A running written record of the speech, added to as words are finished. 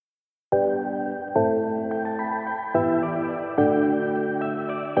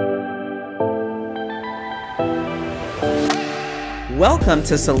Welcome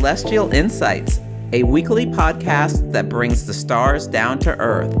to Celestial Insights, a weekly podcast that brings the stars down to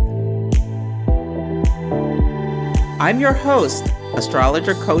earth. I'm your host,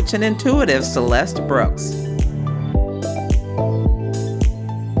 astrologer, coach, and intuitive Celeste Brooks.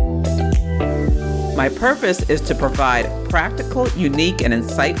 My purpose is to provide practical, unique, and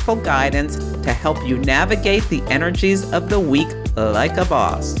insightful guidance to help you navigate the energies of the week like a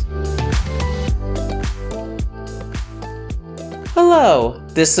boss. Hello,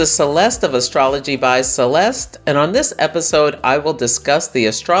 this is Celeste of Astrology by Celeste, and on this episode, I will discuss the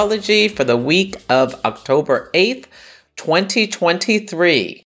astrology for the week of October 8th,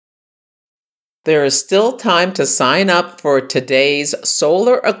 2023. There is still time to sign up for today's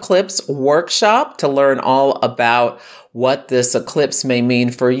solar eclipse workshop to learn all about what this eclipse may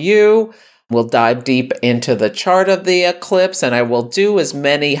mean for you. We'll dive deep into the chart of the eclipse, and I will do as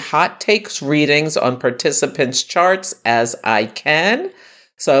many hot takes readings on participants' charts as I can.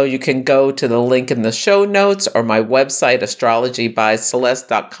 So you can go to the link in the show notes or my website,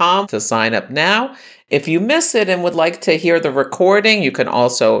 astrologybyceleste.com, to sign up now. If you miss it and would like to hear the recording, you can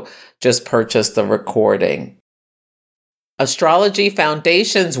also just purchase the recording. Astrology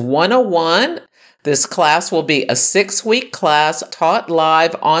Foundations 101. This class will be a 6-week class taught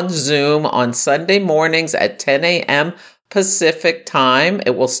live on Zoom on Sunday mornings at 10 a.m. Pacific time.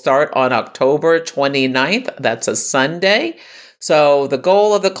 It will start on October 29th. That's a Sunday. So the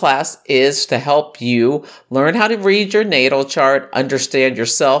goal of the class is to help you learn how to read your natal chart, understand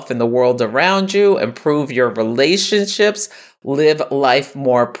yourself and the world around you, improve your relationships, live life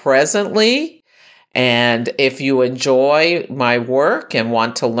more presently. And if you enjoy my work and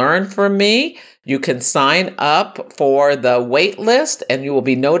want to learn from me, you can sign up for the wait list and you will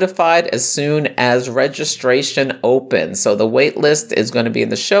be notified as soon as registration opens. So the wait list is going to be in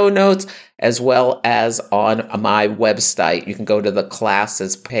the show notes as well as on my website. You can go to the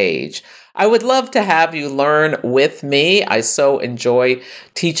classes page. I would love to have you learn with me. I so enjoy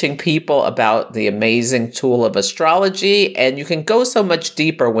teaching people about the amazing tool of astrology, and you can go so much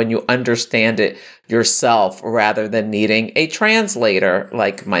deeper when you understand it yourself rather than needing a translator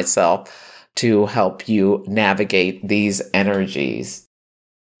like myself to help you navigate these energies.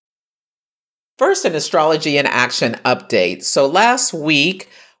 First, an astrology in action update. So last week,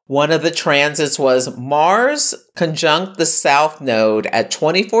 one of the transits was Mars conjunct the South Node at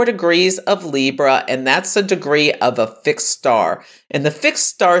 24 degrees of Libra, and that's a degree of a fixed star. And the fixed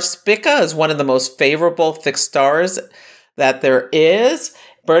star Spica is one of the most favorable fixed stars that there is.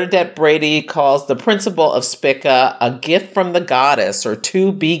 Bernadette Brady calls the principle of Spica a gift from the goddess, or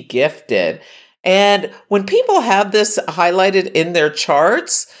to be gifted. And when people have this highlighted in their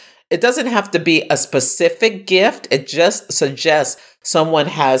charts, it doesn't have to be a specific gift. It just suggests someone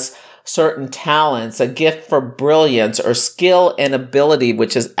has certain talents, a gift for brilliance or skill and ability,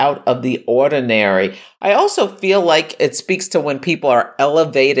 which is out of the ordinary. I also feel like it speaks to when people are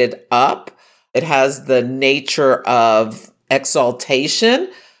elevated up. It has the nature of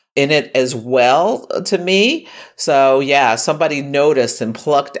exaltation in it as well to me. So yeah, somebody noticed and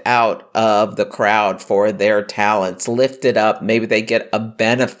plucked out of the crowd for their talents, lifted up. Maybe they get a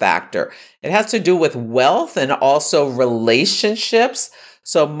benefactor. It has to do with wealth and also relationships.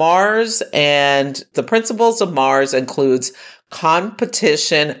 So Mars and the principles of Mars includes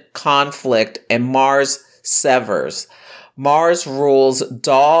competition, conflict, and Mars severs. Mars rules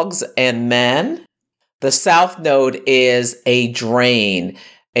dogs and men. The South Node is a drain.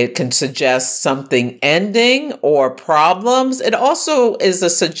 It can suggest something ending or problems. It also is a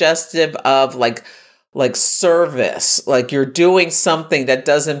suggestive of like service, like you're doing something that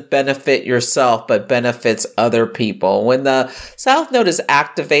doesn't benefit yourself, but benefits other people. When the South Node is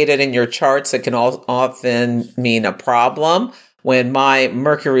activated in your charts, it can often mean a problem. When my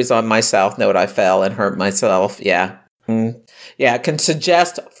Mercury's on my South Node, I fell and hurt myself. Yeah. Yeah, it can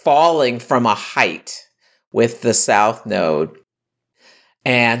suggest falling from a height with the South Node.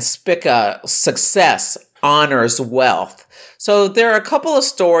 And Spica, success, honors, wealth. So there are a couple of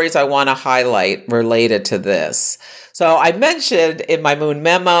stories I want to highlight related to this. So I mentioned in my moon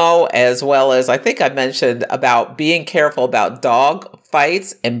memo, as well as I think I mentioned about being careful about dog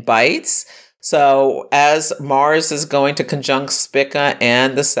fights and bites. So as Mars is going to conjunct Spica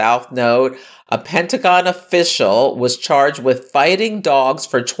and the South Node, a Pentagon official was charged with fighting dogs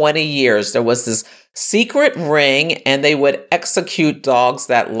for 20 years. There was this secret ring, and they would execute dogs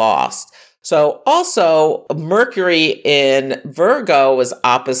that lost. So also Mercury in Virgo was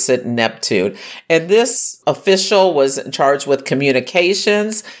opposite Neptune. And this official was charged with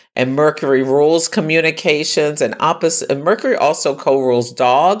communications, and Mercury rules communications, and Mercury also co-rules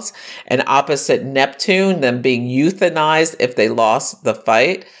dogs, and opposite Neptune, them being euthanized if they lost the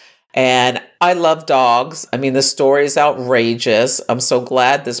fight. And I love dogs. I mean, the story is outrageous. I'm so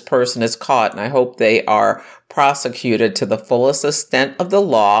glad this person is caught, and I hope they are prosecuted to the fullest extent of the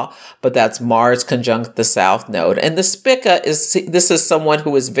law. But that's Mars conjunct the South Node. And the Spica this is someone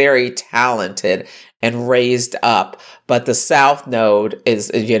who is very talented and raised up. But the South Node is,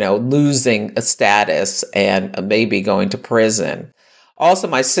 losing a status and maybe going to prison. Also,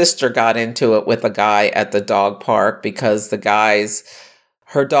 my sister got into it with a guy at the dog park because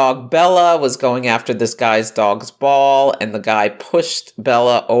her dog Bella was going after this guy's dog's ball, and the guy pushed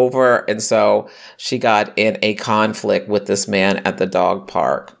Bella over, and so she got in a conflict with this man at the dog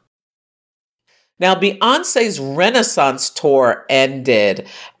park. Now, Beyonce's Renaissance tour ended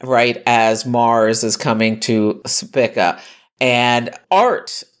right as Mars is coming to Spica, and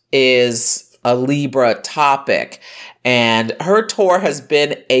art is a Libra topic, and her tour has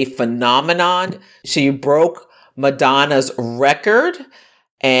been a phenomenon. She broke Madonna's record,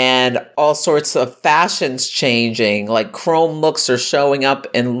 and all sorts of fashions changing, like chrome looks are showing up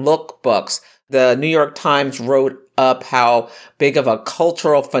in lookbooks. The New York Times wrote up how big of a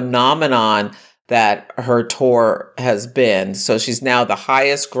cultural phenomenon that her tour has been. So she's now the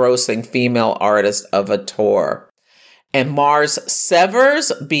highest grossing female artist of a tour. And Mars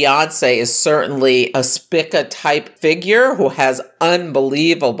severs. Beyonce is certainly a Spica type figure who has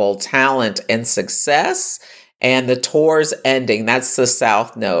unbelievable talent and success. And the tour's ending. That's the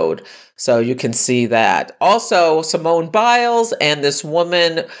South Node. So you can see that. Also, Simone Biles and this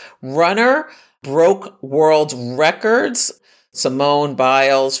woman runner broke world records. Simone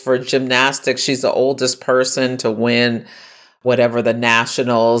Biles for gymnastics. She's the oldest person to win whatever the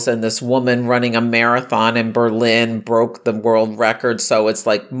nationals. And this woman running a marathon in Berlin broke the world record. So it's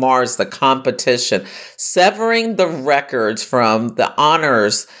like Mars, the competition, severing the records from the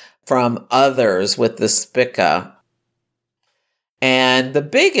honors from others with the Spica. And the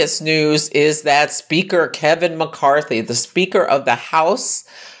biggest news is that Speaker Kevin McCarthy, the Speaker of the House,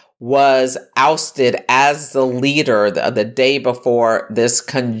 was ousted as the leader the day before this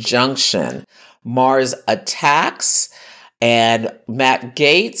conjunction. Mars attacks, and Matt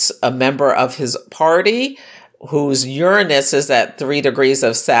Gaetz, a member of his party, whose Uranus is at 3 degrees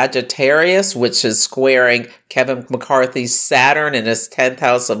of Sagittarius, which is squaring Kevin McCarthy's Saturn in his 10th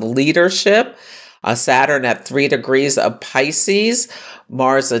house of leadership. Saturn at 3 degrees of Pisces.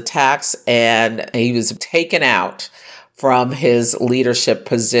 Mars attacks, and he was taken out from his leadership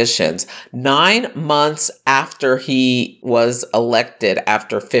positions 9 months after he was elected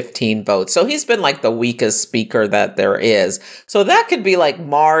after 15 votes. So he's been like the weakest speaker that there is. So that could be like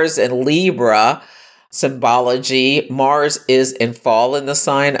Mars and Libra symbology. Mars is in fall in the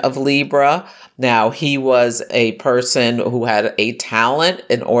sign of Libra. Now, he was a person who had a talent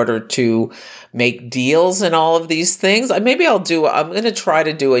in order to make deals and all of these things. I'm going to try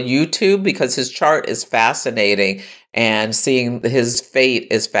to do a YouTube because his chart is fascinating and seeing his fate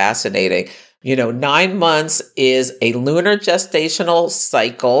is fascinating. 9 months is a lunar gestational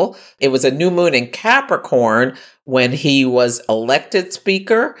cycle. It was a new moon in Capricorn when he was elected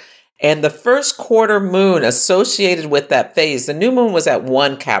speaker. And the first quarter moon associated with that phase, the new moon was at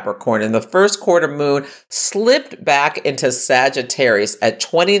 1 Capricorn, and the first quarter moon slipped back into Sagittarius. At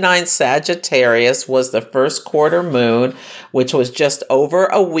 29 Sagittarius was the first quarter moon, which was just over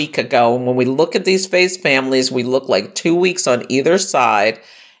a week ago. And when we look at these phase families, we look like 2 weeks on either side.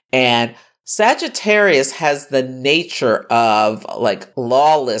 And Sagittarius has the nature of like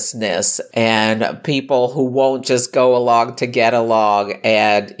lawlessness and people who won't just go along to get along.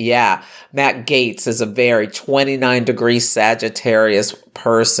 And yeah, Matt Gaetz is a very 29 degree Sagittarius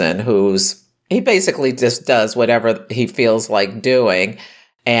person he basically just does whatever he feels like doing.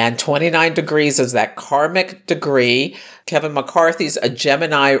 And 29 degrees is that karmic degree. Kevin McCarthy's a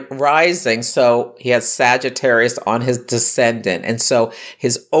Gemini rising, so he has Sagittarius on his descendant. And so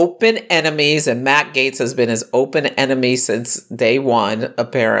his open enemies, and Matt Gaetz has been his open enemy since day one,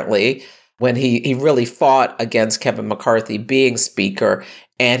 apparently, when he really fought against Kevin McCarthy being speaker.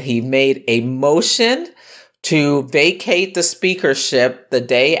 And he made a motion to vacate the speakership the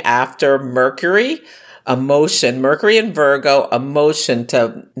day after Mercury in Virgo, a motion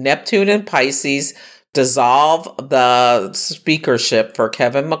to Neptune and Pisces dissolve the speakership for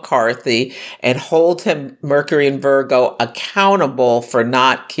Kevin McCarthy and hold him, Mercury in Virgo, accountable for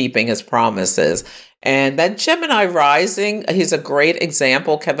not keeping his promises. And that Gemini rising, he's a great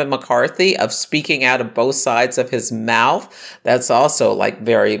example, Kevin McCarthy, of speaking out of both sides of his mouth. That's also like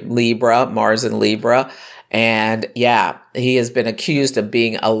very Libra, Mars in Libra. And yeah, he has been accused of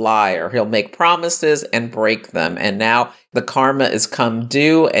being a liar. He'll make promises and break them. And now the karma is come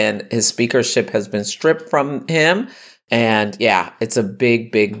due and his speakership has been stripped from him. And yeah, it's a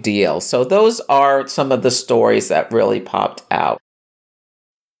big, big deal. So those are some of the stories that really popped out.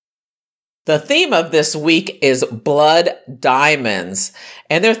 The theme of this week is blood diamonds.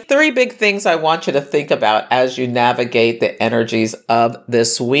 And there are three big things I want you to think about as you navigate the energies of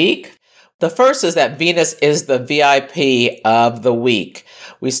this week. The first is that Venus is the VIP of the week.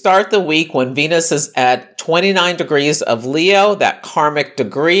 We start the week when Venus is at 29 degrees of Leo, that karmic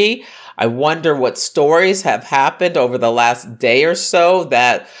degree. I wonder what stories have happened over the last day or so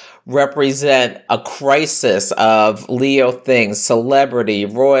that represent a crisis of Leo things, celebrity,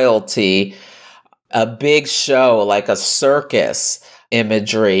 royalty, a big show like a circus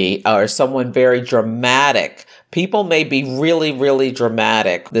imagery, or someone very dramatic. People may be really, really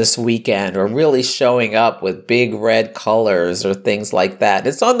dramatic this weekend or really showing up with big red colors or things like that.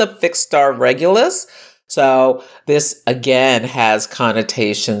 It's on the fixed star Regulus. So this, again, has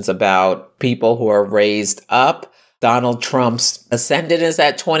connotations about people who are raised up. Donald Trump's ascendant is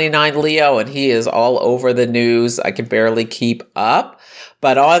at 29 Leo, and he is all over the news. I can barely keep up.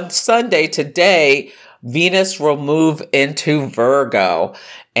 But on Sunday, today, Venus will move into Virgo.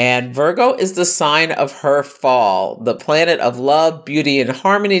 And Virgo is the sign of her fall. The planet of love, beauty, and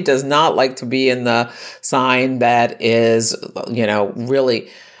harmony does not like to be in the sign that is, really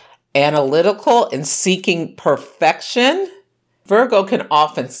analytical and seeking perfection. Virgo can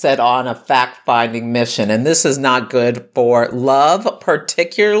often set on a fact-finding mission, and this is not good for love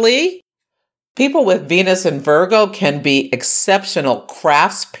particularly. People with Venus in Virgo can be exceptional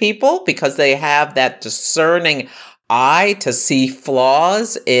craftspeople because they have that discerning eye to see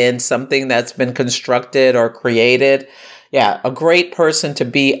flaws in something that's been constructed or created. Yeah, a great person to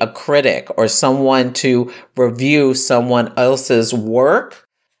be a critic or someone to review someone else's work,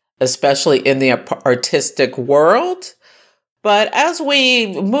 especially in the artistic world. But as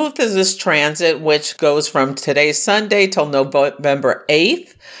we move through this transit, which goes from today's Sunday till November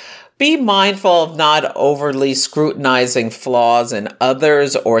 8th, be mindful of not overly scrutinizing flaws in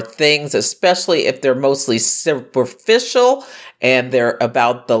others or things, especially if they're mostly superficial and they're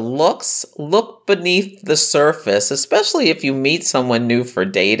about the looks. Look beneath the surface, especially if you meet someone new for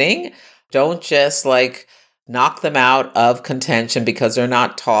dating. Don't just knock them out of contention because they're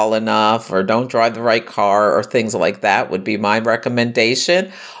not tall enough or don't drive the right car or things like that would be my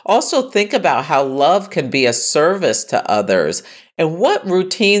recommendation. Also think about how love can be a service to others. And what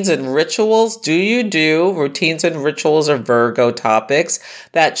routines and rituals do you do? Routines and rituals are Virgo topics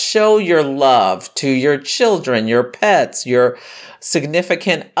that show your love to your children, your pets, your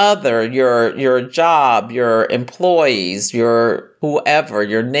significant other, your job, your employees, your whoever,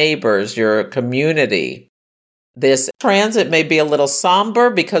 your neighbors, your community. This transit may be a little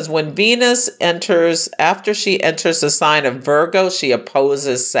somber because when Venus enters, after she enters the sign of Virgo, she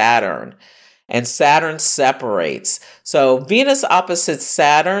opposes Saturn. And Saturn separates. So Venus opposite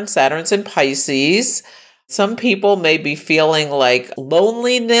Saturn. Saturn's in Pisces. Some people may be feeling like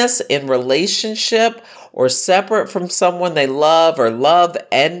loneliness in relationship or separate from someone they love or love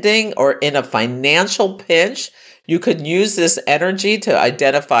ending or in a financial pinch. You could use this energy to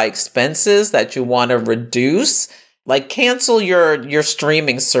identify expenses that you want to reduce. Like cancel your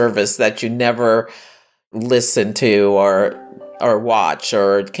streaming service that you never listen to or watch,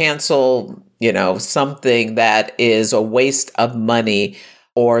 or cancel something that is a waste of money,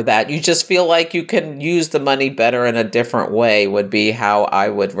 or that you just feel like you can use the money better in a different way would be how I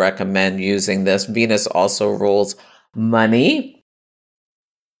would recommend using this. Venus also rules money.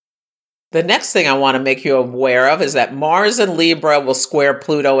 The next thing I want to make you aware of is that Mars in Libra will square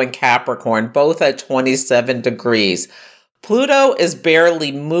Pluto in Capricorn, both at 27 degrees. Pluto is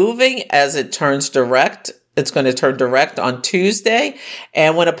barely moving as it turns direct. It's going to turn direct on Tuesday.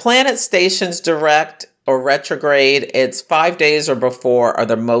 And when a planet stations direct or retrograde, its 5 days or before are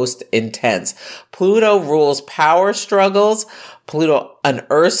the most intense. Pluto rules power struggles. Pluto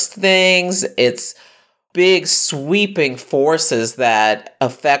unearths things. It's big sweeping forces that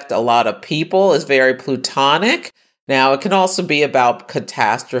affect a lot of people, is very plutonic. Now, it can also be about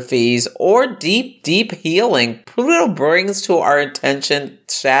catastrophes or deep, deep healing. Pluto brings to our attention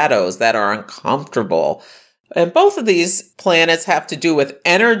shadows that are uncomfortable. And both of these planets have to do with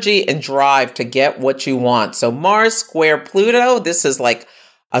energy and drive to get what you want. So Mars square Pluto, this is like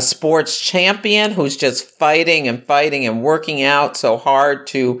a sports champion who's just fighting and fighting and working out so hard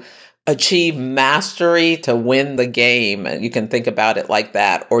to achieve mastery to win the game. And you can think about it like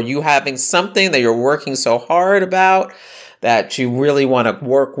that. Or you having something that you're working so hard about that you really want to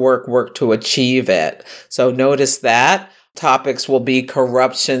work to achieve it. So notice that. Topics will be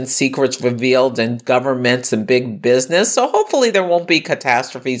corruption, secrets revealed in governments and big business. So hopefully there won't be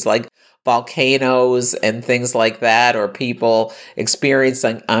catastrophes like volcanoes and things like that, or people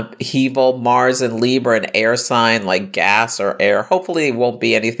experiencing upheaval. Mars and Libra, an air sign like gas or air. Hopefully it won't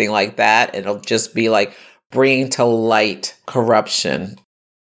be anything like that. It'll just be like bringing to light corruption.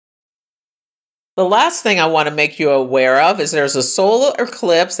 The last thing I want to make you aware of is there's a solar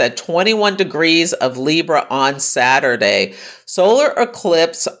eclipse at 21 degrees of Libra on Saturday. Solar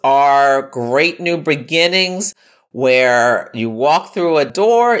eclipses are great new beginnings where you walk through a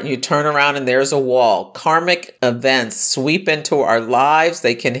door and you turn around and there's a wall. Karmic events sweep into our lives.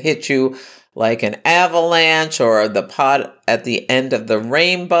 They can hit you like an avalanche or the pot at the end of the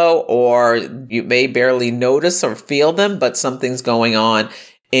rainbow, or you may barely notice or feel them, but something's going on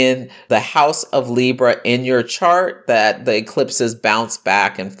in the house of Libra in your chart that the eclipses bounce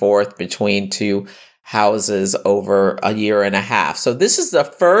back and forth between two houses over a year and a half. So this is the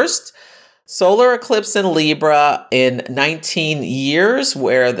first solar eclipse in Libra in 19 years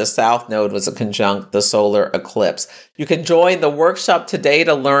where the South Node was a conjunct the solar eclipse. You can join the workshop today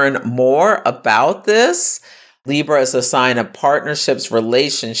to learn more about this. Libra is a sign of partnerships,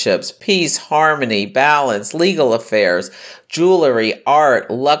 relationships, peace, harmony, balance, legal affairs, jewelry, art,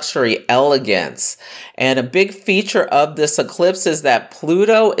 luxury, elegance. And a big feature of this eclipse is that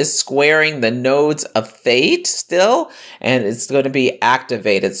Pluto is squaring the nodes of fate still, and it's going to be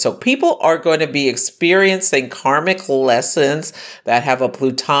activated. So people are going to be experiencing karmic lessons that have a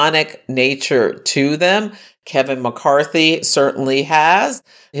plutonic nature to them. Kevin McCarthy certainly has.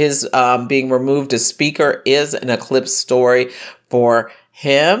 His being removed as speaker is an eclipse story for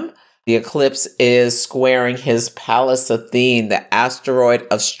him. The eclipse is squaring his Pallas Athene, the asteroid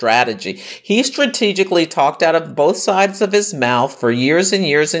of strategy. He strategically talked out of both sides of his mouth for years and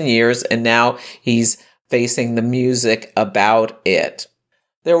years and years, and now he's facing the music about it.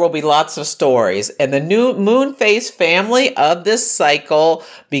 There will be lots of stories. And the new moon phase family of this cycle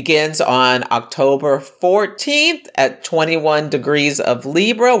begins on October 14th at 21 degrees of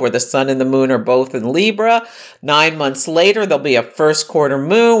Libra, where the sun and the moon are both in Libra. 9 months later, there'll be a first quarter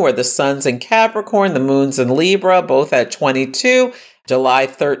moon where the sun's in Capricorn, the moon's in Libra, both at 22. July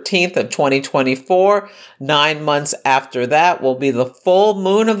 13th of 2024. 9 months after that will be the full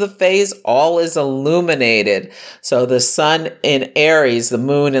moon of the phase. All is illuminated. So the sun in Aries, the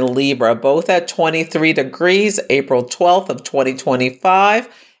moon in Libra, both at 23 degrees, April 12th of 2025.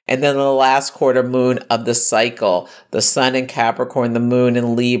 And then the last quarter moon of the cycle, the sun in Capricorn, the moon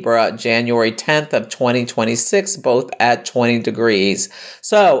in Libra, January 10th of 2026, both at 20 degrees.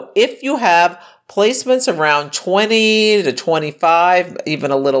 So if you have placements around 20 to 25, even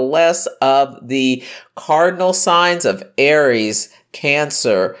a little less, of the cardinal signs of Aries,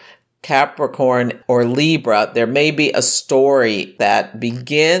 Cancer, Capricorn, or Libra, there may be a story that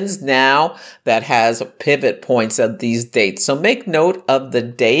begins now that has pivot points of these dates. So make note of the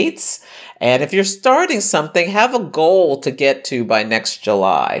dates. And if you're starting something, have a goal to get to by next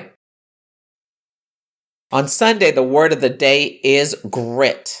July. On Sunday, the word of the day is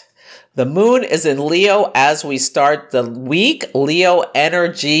grit. The moon is in Leo as we start the week. Leo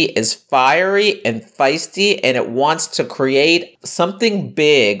energy is fiery and feisty, and it wants to create something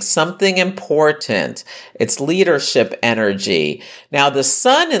big, something important. It's leadership energy. Now, the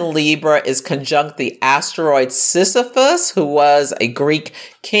sun in Libra is conjunct the asteroid Sisyphus, who was a Greek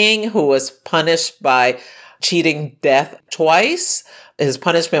king who was punished by cheating death twice. His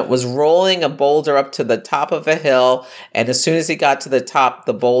punishment was rolling a boulder up to the top of a hill, and as soon as he got to the top,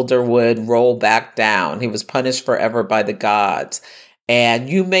 the boulder would roll back down. He was punished forever by the gods. And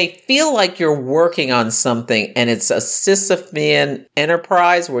you may feel like you're working on something, and it's a Sisyphean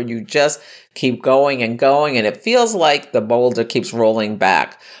enterprise where you just keep going, and it feels like the boulder keeps rolling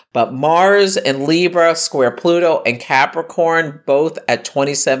back. But Mars and Libra square Pluto and Capricorn, both at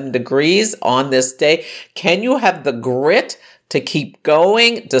 27 degrees on this day. Can you have the grit to keep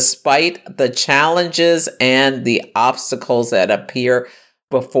going despite the challenges and the obstacles that appear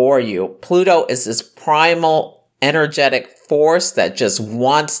before you? Pluto is this primal energetic force that just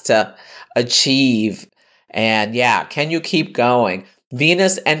wants to achieve. And yeah, can you keep going?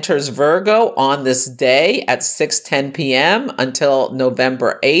 Venus enters Virgo on this day at 6:10 p.m. until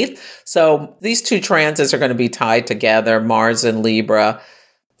November 8th. So these two transits are going to be tied together, Mars in Libra,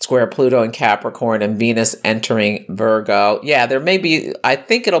 square Pluto in Capricorn, and Venus entering Virgo. Yeah, there may be, I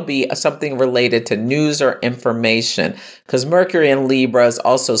think it'll be something related to news or information, because Mercury in Libra is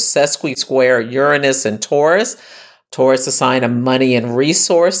also sesqui-square Uranus and Taurus. Taurus, a sign of money and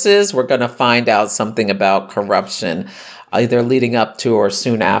resources. We're going to find out something about corruption, either leading up to or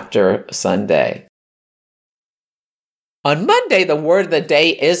soon after Sunday. On Monday, the word of the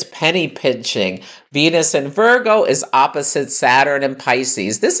day is penny pinching. Venus in Virgo is opposite Saturn in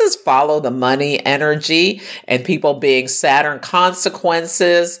Pisces. This is follow the money energy and people being Saturn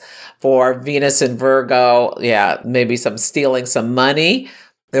consequences for Venus in Virgo. Yeah, maybe some stealing some money.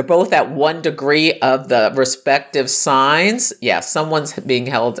 They're both at 1 degree of the respective signs. Yeah, someone's being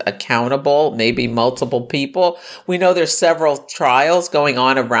held accountable, maybe multiple people. We know there's several trials going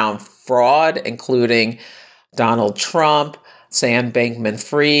on around fraud, including Donald Trump, Sam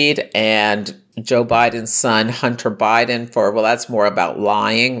Bankman-Fried, and Joe Biden's son, Hunter Biden, that's more about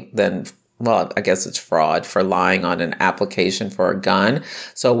lying than, I guess it's fraud for lying on an application for a gun.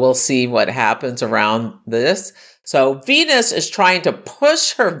 So we'll see what happens around this. So Venus is trying to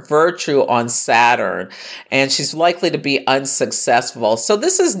push her virtue on Saturn, and she's likely to be unsuccessful. So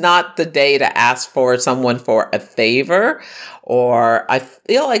this is not the day to ask for someone for a favor, or I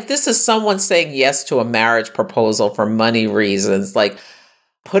feel like this is someone saying yes to a marriage proposal for money reasons, like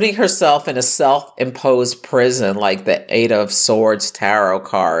putting herself in a self-imposed prison, like the Eight of Swords tarot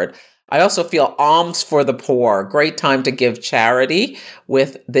card. I also feel alms for the poor. Great time to give charity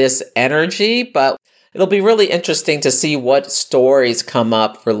with this energy, but it'll be really interesting to see what stories come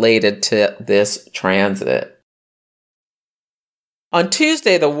up related to this transit. On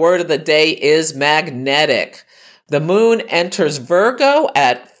Tuesday, the word of the day is magnetic. The moon enters Virgo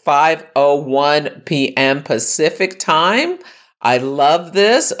at 5:01 p.m. Pacific time. I love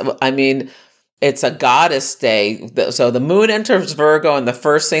this. I mean, it's a goddess day. So the moon enters Virgo, and the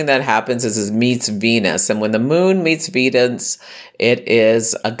first thing that happens is it meets Venus. And when the moon meets Venus, it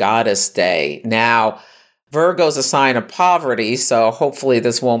is a goddess day. Now, Virgo's a sign of poverty, so hopefully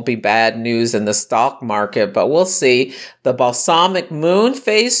this won't be bad news in the stock market, but we'll see. The balsamic moon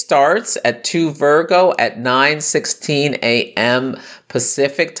phase starts at 2 Virgo at 9:16 a.m.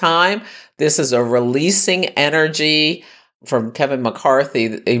 Pacific time. This is a releasing energy. From Kevin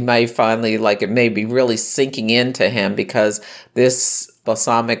McCarthy, he may finally, it may be really sinking into him, because this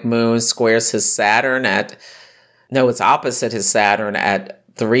balsamic moon squares his Saturn it's opposite his Saturn at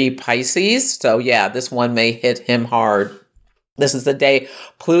 3 Pisces. So yeah, this one may hit him hard. This is the day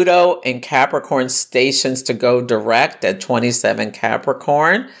Pluto in Capricorn stations to go direct at 27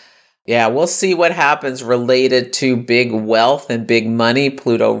 Capricorn. Yeah, we'll see what happens related to big wealth and big money.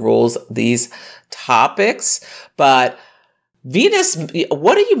 Pluto rules these topics, but Venus,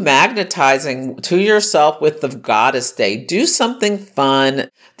 what are you magnetizing to yourself with the goddess day? Do something fun.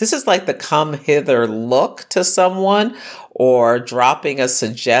 This is like the come hither look to someone, or dropping a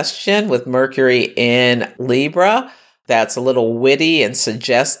suggestion with Mercury in Libra. That's a little witty and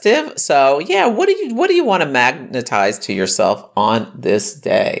suggestive. So yeah, what do you want to magnetize to yourself on this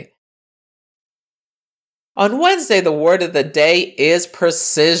day? On Wednesday, the word of the day is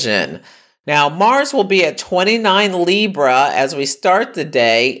precision. Now, Mars will be at 29 Libra as we start the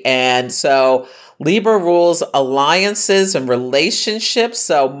day, and so Libra rules alliances and relationships,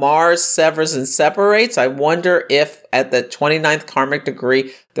 so Mars severs and separates. I wonder if at the 29th karmic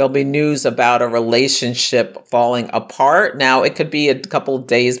degree, there'll be news about a relationship falling apart. Now, it could be a couple of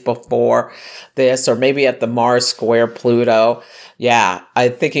days before this, or maybe at the Mars square Pluto. Yeah,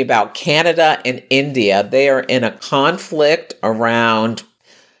 I'm thinking about Canada and India. They are in a conflict around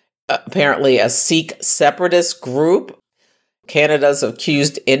apparently a Sikh separatist group. Canada's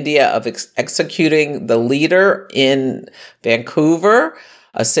accused India of executing the leader in Vancouver,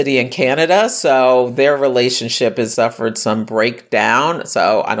 a city in Canada. So their relationship has suffered some breakdown.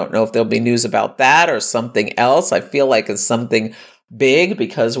 So I don't know if there'll be news about that or something else. I feel like it's something big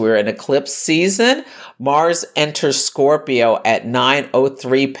because we're in eclipse season. Mars enters Scorpio at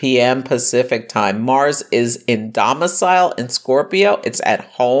 9:03 p.m. Pacific time. Mars is in domicile in Scorpio. It's at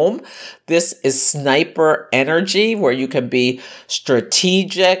home. This is sniper energy where you can be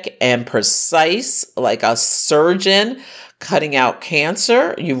strategic and precise, like a surgeon cutting out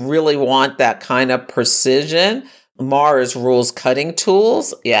cancer. You really want that kind of precision. Mars rules cutting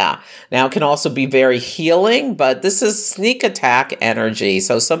tools. Yeah. Now it can also be very healing, but this is sneak attack energy.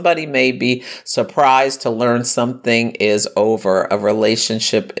 So somebody may be surprised to learn something is over, a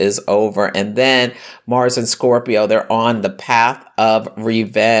relationship is over. And then Mars and Scorpio, they're on the path of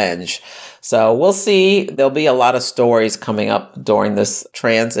revenge. So we'll see. There'll be a lot of stories coming up during this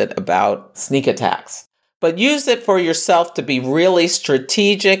transit about sneak attacks. But use it for yourself to be really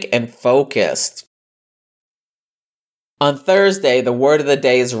strategic and focused. On Thursday, the word of the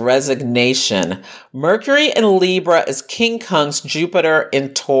day is resignation. Mercury in Libra is King Kong's Jupiter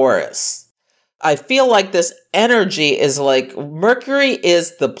in Taurus. I feel like this energy is like Mercury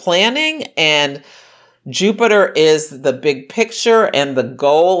is the planning and Jupiter is the big picture and the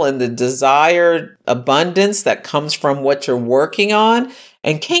goal and the desired abundance that comes from what you're working on.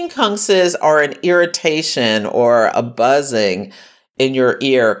 And King Kungs are an irritation or a buzzing in your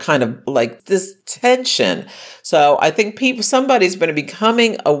ear, kind of like this tension. So I think somebody's been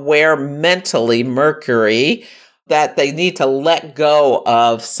becoming aware mentally, Mercury, that they need to let go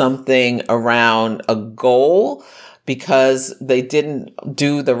of something around a goal because they didn't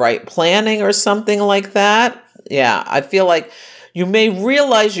do the right planning or something like that. Yeah, I feel like you may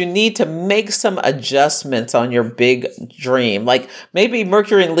realize you need to make some adjustments on your big dream. Like maybe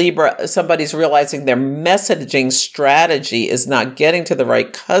Mercury in Libra, somebody's realizing their messaging strategy is not getting to the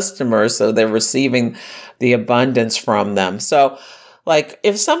right customers, so they're receiving the abundance from them. So like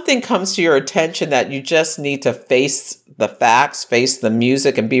if something comes to your attention that you just need to face the facts, face the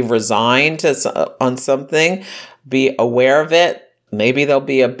music, and be resigned on something, be aware of it, maybe there'll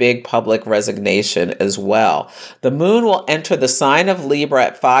be a big public resignation as well. The moon will enter the sign of Libra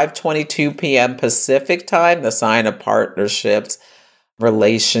at 5:22 p.m. Pacific time, the sign of partnerships,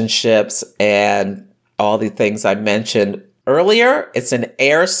 relationships, and all the things I mentioned earlier. It's an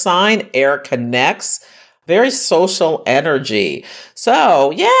air sign, air connects, very social energy. So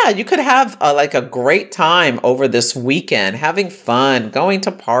yeah, you could have a great time over this weekend, having fun, going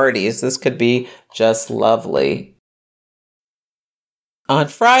to parties. This could be just lovely. On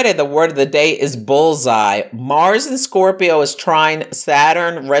Friday, the word of the day is bullseye. Mars in Scorpio is trine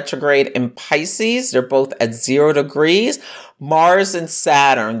Saturn retrograde in Pisces. They're both at 0 degrees. Mars and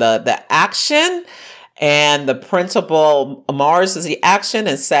Saturn, the action and the principle. Mars is the action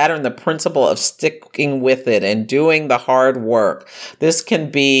and Saturn, the principle of sticking with it and doing the hard work. This can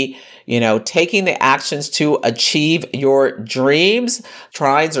be taking the actions to achieve your dreams.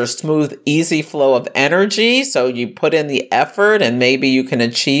 Trines are smooth, easy flow of energy. So you put in the effort and maybe you can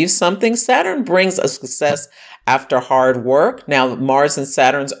achieve something. Saturn brings a success after hard work. Now, Mars and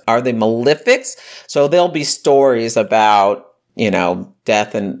Saturn are the malefics. So there'll be stories about,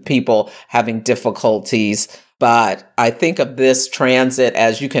 death and people having difficulties. But I think of this transit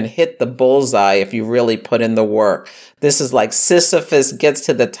as you can hit the bullseye if you really put in the work. This is like Sisyphus gets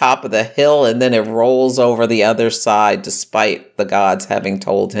to the top of the hill and then it rolls over the other side despite the gods having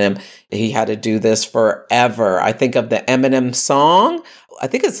told him he had to do this forever. I think of the Eminem song. I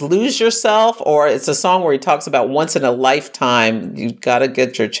think it's Lose Yourself, or it's a song where he talks about once in a lifetime. You got to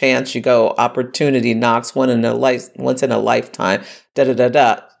get your chance. You go, opportunity knocks once in a lifetime.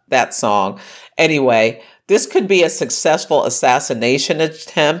 Da-da-da-da. That song. Anyway, this could be a successful assassination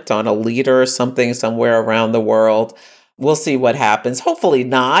attempt on a leader or something somewhere around the world. We'll see what happens. Hopefully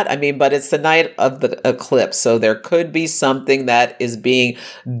not. But it's the night of the eclipse. So there could be something that is being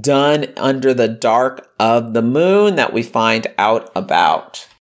done under the dark of the moon that we find out about.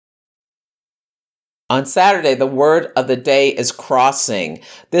 On Saturday, the word of the day is crossing.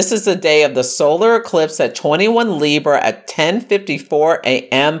 This is the day of the solar eclipse at 21 Libra at 10:54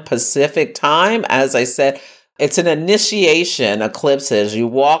 a.m. Pacific time. As I said, it's an initiation, eclipses. You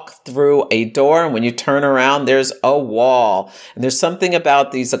walk through a door and when you turn around, there's a wall. And there's something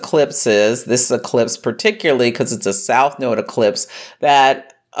about these eclipses, this eclipse particularly because it's a south node eclipse,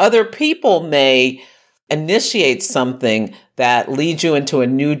 that other people may initiate something that leads you into a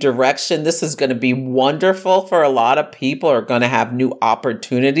new direction. This is going to be wonderful for a lot of people, are going to have new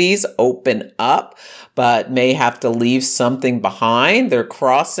opportunities open up, but may have to leave something behind. They're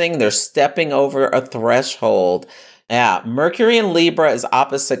crossing, they're stepping over a threshold. Yeah, Mercury in Libra is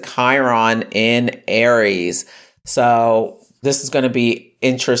opposite Chiron in Aries. So this is going to be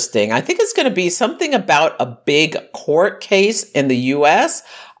interesting. I think it's going to be something about a big court case in the U.S.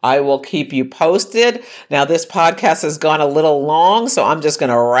 I will keep you posted. Now, this podcast has gone a little long, so I'm just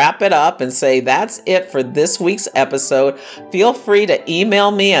going to wrap it up and say that's it for this week's episode. Feel free to email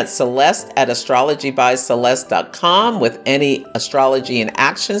me at celeste@astrologybyceleste.com with any astrology in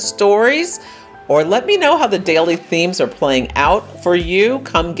action stories, Or let me know how the daily themes are playing out for you.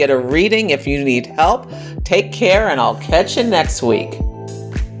 Come get a reading if you need help. Take care, and I'll catch you next week.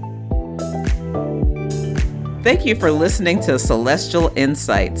 Thank you for listening to Celestial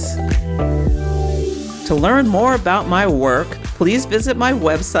Insights. To learn more about my work, please visit my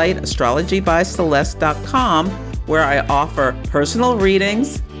website, astrologybyceleste.com, where I offer personal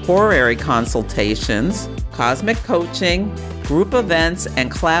readings, horary consultations, cosmic coaching, group events, and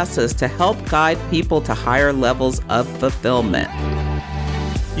classes to help guide people to higher levels of fulfillment.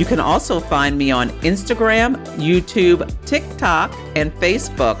 You can also find me on Instagram, YouTube, TikTok, and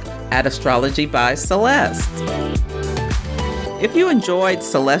Facebook at Astrology by Celeste. If you enjoyed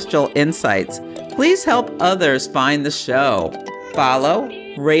Celestial Insights, please help others find the show. Follow,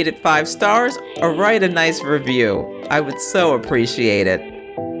 rate it 5 stars, or write a nice review. I would so appreciate it.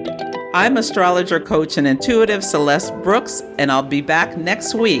 I'm astrologer, coach, and intuitive Celeste Brooks, and I'll be back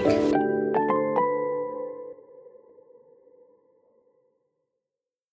next week.